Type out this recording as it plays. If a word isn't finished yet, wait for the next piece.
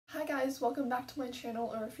guys, welcome back to my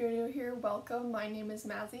channel, or if you're new here, welcome. My name is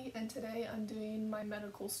Mazzy, and today I'm doing my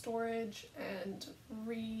medical storage and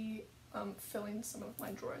filling some of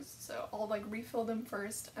my drawers. So I'll refill them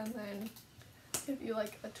first and then give you a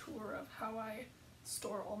tour of how I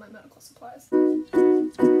store all my medical supplies.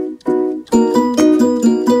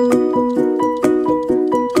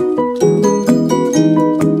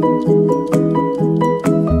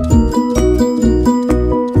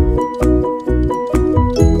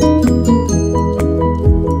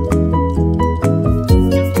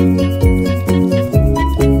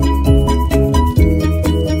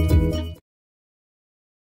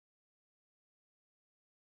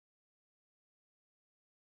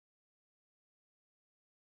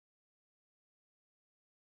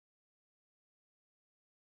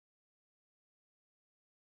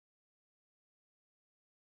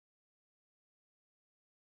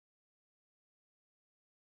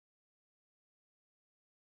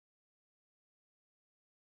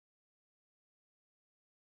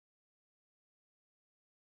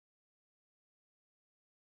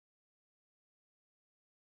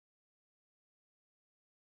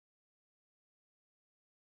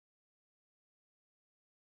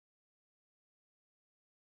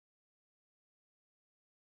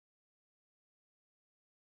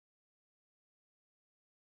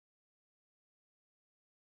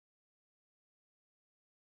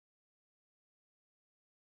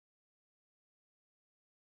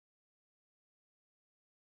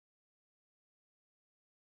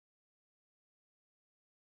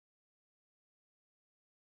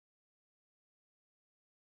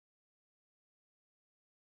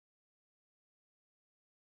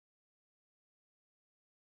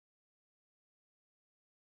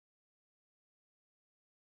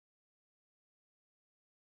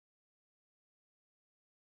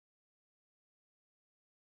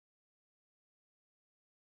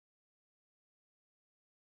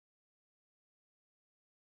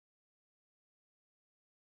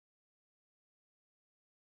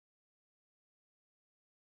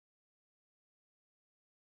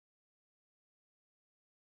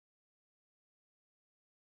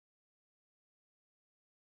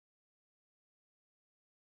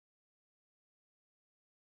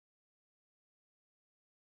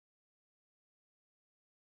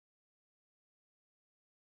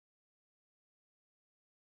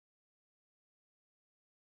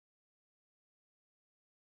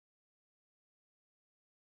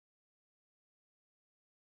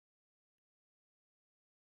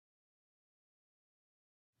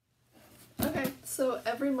 Okay, so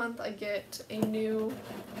every month I get a new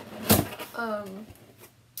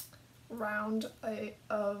round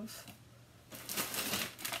of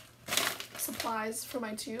supplies for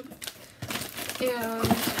my tube, and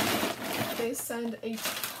they send a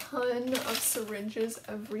ton of syringes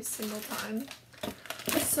every single time.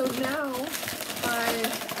 So now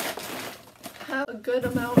I have a good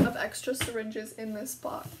amount of extra syringes in this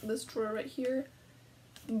drawer right here.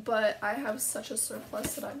 But I have such a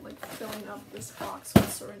surplus that I'm filling up this box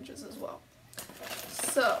with syringes as well.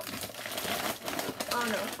 So, I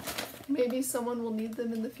don't know, maybe someone will need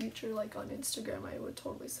them in the future, on Instagram I would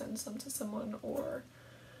totally send some to someone, or,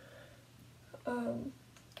 I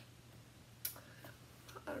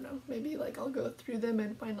don't know, maybe I'll go through them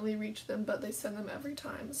and finally reach them, but they send them every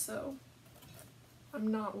time, so I'm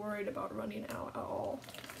not worried about running out at all.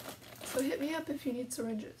 So hit me up if you need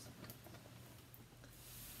syringes.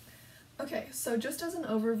 Okay, so just as an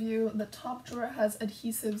overview, the top drawer has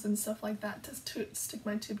adhesives and stuff like that to stick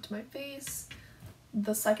my tube to my face.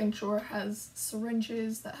 The second drawer has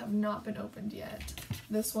syringes that have not been opened yet.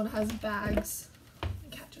 This one has bags. My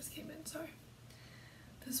cat just came in, sorry.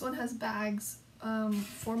 This one has bags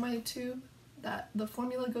for my tube that the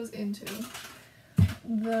formula goes into.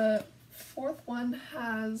 The fourth one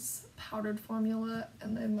has powdered formula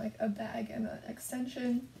and then a bag and an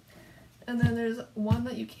extension. And then there's one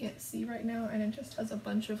that you can't see right now, and it just has a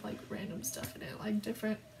bunch of random stuff in it,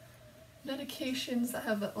 different medications that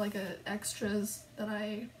have extras that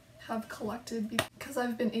I have collected because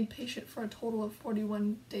I've been inpatient for a total of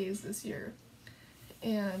 41 days this year.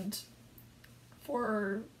 And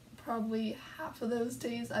for probably half of those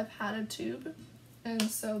days I've had a tube, and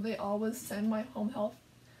so they always send my home health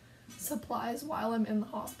supplies while I'm in the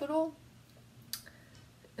hospital.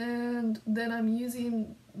 And then I'm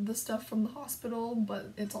using the stuff from the hospital,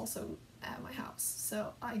 but it's also at my house.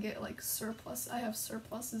 So I get surplus. I have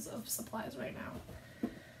surpluses of supplies right now.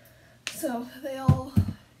 So they all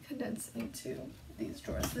condense into these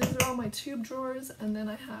drawers. These are all my tube drawers, and then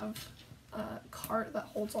I have a cart that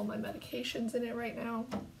holds all my medications in it right now.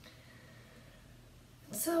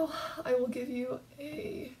 So I will give you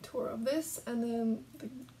a tour have this and then the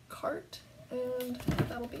cart, and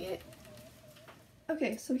that'll be it.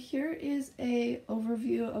 Okay, so here is a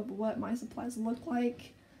overview of what my supplies look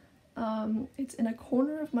like. It's in a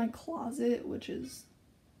corner of my closet, which is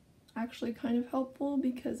actually kind of helpful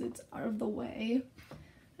because it's out of the way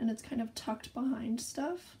and it's kind of tucked behind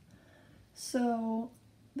stuff. So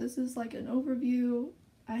this is like an overview.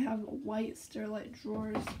 I have white Sterilite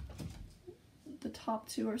drawers. The top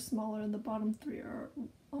 2 are smaller and the bottom 3 are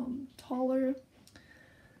taller,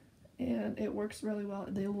 and it works really well.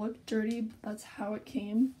 They look dirty, but that's how it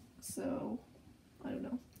came, so I don't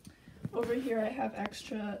know. Over here I have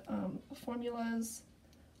extra formulas,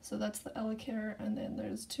 so that's the EleCare, and then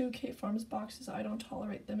there's 2 K-Farms boxes. I don't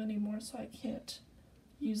tolerate them anymore, so I can't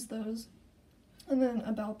use those. And then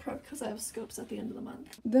a bowel prep because I have scopes at the end of the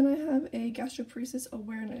month. Then I have a gastroparesis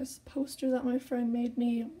awareness poster that my friend made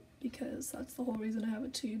me because that's the whole reason I have a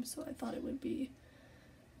tube, so I thought it would be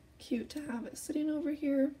cute to have it sitting over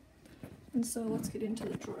here. And so let's get into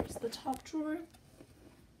the drawers. The top drawer,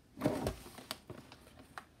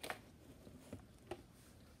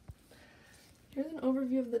 here's an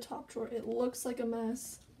overview of the top drawer. It looks like a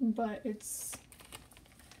mess, but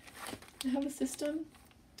I have a system.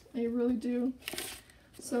 I really do.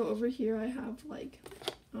 So over here I have like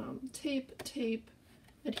tape,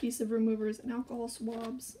 adhesive removers, and alcohol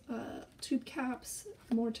swabs, tube caps,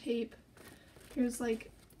 more tape. Here's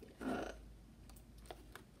like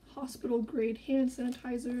hospital grade hand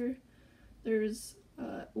sanitizer. There's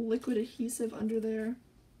liquid adhesive under there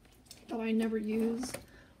that I never use.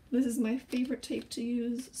 This is my favorite tape to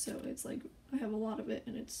use, so it's like I have a lot of it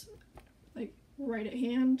and it's like right at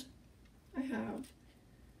hand. I have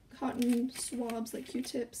cotton swabs like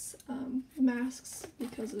Q-tips, masks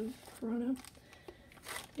because of Corona,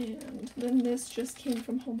 and then this just came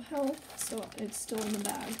from Home Health, so it's still in the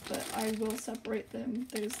bag, but I will separate them.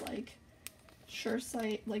 There's like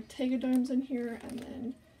SureSight, like Tegaderms in here, and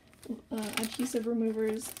then adhesive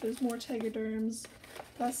removers. There's more Tegaderms.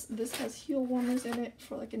 Plus, this has heel warmers in it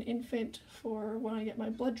for like an infant for when I get my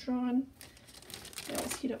blood drawn. They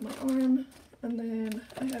always heat up my arm. And then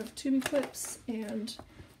I have tubey clips and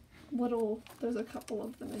there's a couple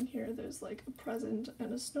of them in here. There's like a present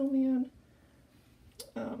and a snowman.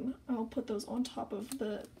 I'll put those on top of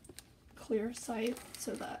the clear site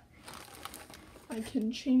so that I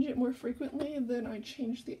can change it more frequently than I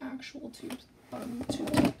change the actual tube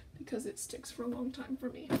tape because it sticks for a long time for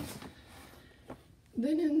me.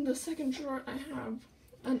 Then in the second drawer I have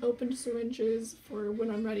unopened syringes for when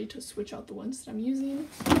I'm ready to switch out the ones that I'm using.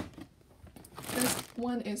 This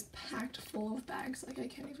one is packed full of bags, like I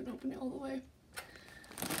can't even open it all the way.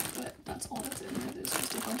 But that's all that's in there. There's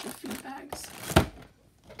just a bunch of feed bags.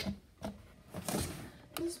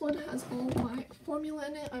 This one has all my formula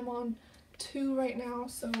in it. I'm on 2 right now,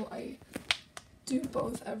 so I do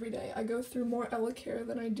both every day. I go through more EleCare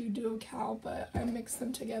than I do DuoCal, but I mix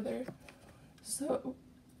them together. So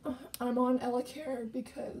I'm on EleCare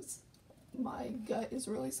because my gut is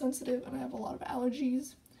really sensitive and I have a lot of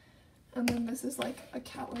allergies. And then this is like a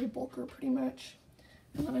calorie bulker pretty much.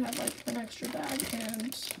 And then I have like an extra bag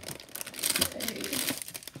and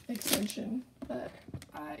a extension, but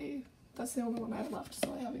that's the only one I have left,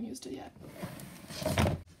 so I haven't used it yet.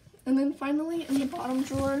 And then finally in the bottom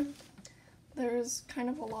drawer, there's kind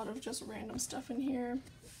of a lot of just random stuff in here.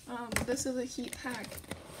 This is a heat pack.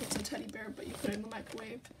 It's a teddy bear, but you put it in the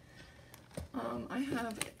microwave.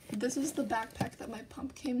 This is the backpack that my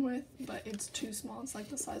pump came with, but it's too small. It's like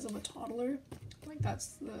the size of a toddler. Like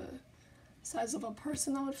that's the size of a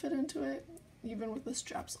person that would fit into it, even with the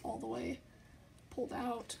straps all the way pulled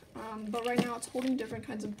out. But right now it's holding different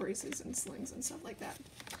kinds of braces and slings and stuff like that.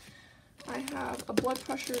 I have a blood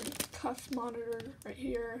pressure cuff monitor right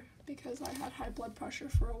here because I had high blood pressure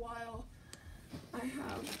for a while. I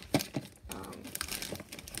have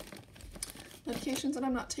medications that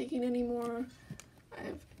I'm not taking anymore. I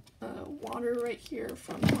have water right here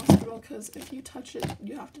from the hospital because if you touch it,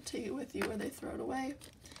 you have to take it with you or they throw it away.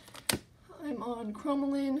 I'm on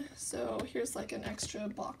Chromalin, so here's like an extra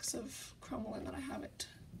box of Chromalin that I haven't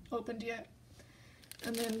opened yet.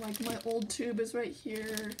 And then like my old tube is right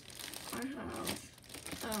here. I have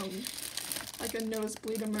like a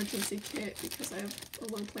nosebleed emergency kit because I have a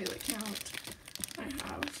low platelet count. I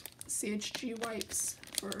have CHG wipes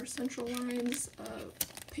for central lines,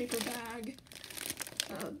 a paper bag,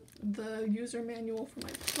 the user manual for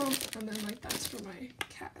my pump, and then like that's for my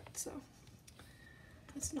cat, so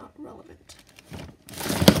that's not relevant.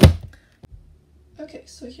 Okay,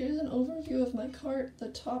 so here's an overview of my cart. The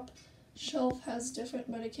top shelf has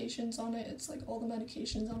different medications on it. It's like all the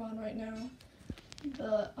medications I'm on right now.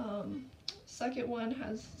 The second one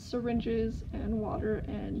has syringes and water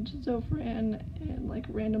and Zofran and like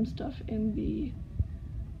random stuff in the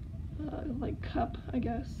like cup, I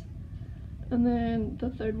guess. And then the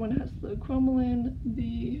third one has the Chromalin,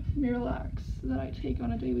 the Miralax that I take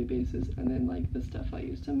on a daily basis, and then like the stuff I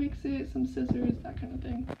use to mix it, some scissors, that kind of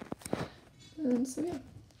thing. And so yeah.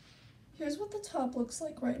 Here's what the top looks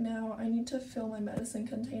like right now. I need to fill my medicine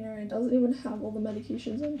container. It doesn't even have all the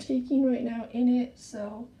medications I'm taking right now in it,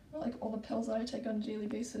 so like all the pills that I take on a daily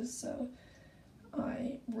basis, so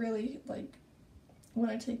I really like when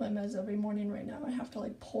I take my meds every morning right now, I have to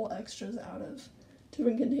like pull extras out of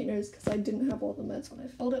different containers because I didn't have all the meds when I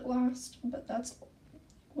filled it last, but that's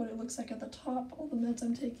what it looks like at the top, all the meds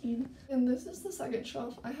I'm taking. And this is the second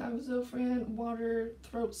shelf. I have Zofran, water,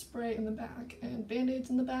 throat spray in the back, and Band-Aids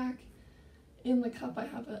in the back. In the cup I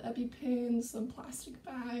have an EpiPen, some plastic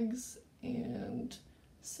bags, and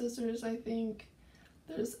scissors, I think.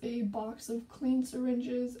 There's a box of clean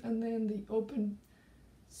syringes, and then the open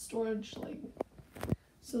storage, like,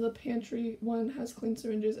 so the pantry one has clean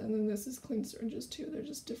syringes, and then this is clean syringes too. They're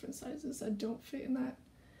just different sizes that don't fit in that.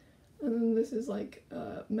 And then this is like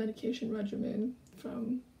a medication regimen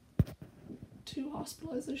from 2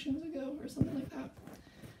 hospitalizations ago or something like that.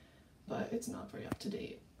 But it's not very up to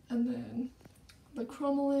date. And then the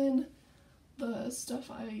Chromalin, the stuff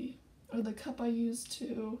the cup I use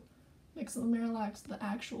to mix the Miralax, the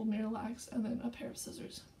actual Miralax, and then a pair of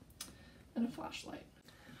scissors and a flashlight.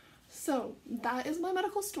 So that is my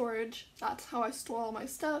medical storage. That's how I store all my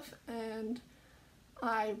stuff, and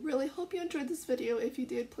I really hope you enjoyed this video. If you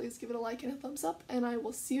did, please give it a like and a thumbs up, and I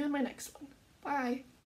will see you in my next one. Bye!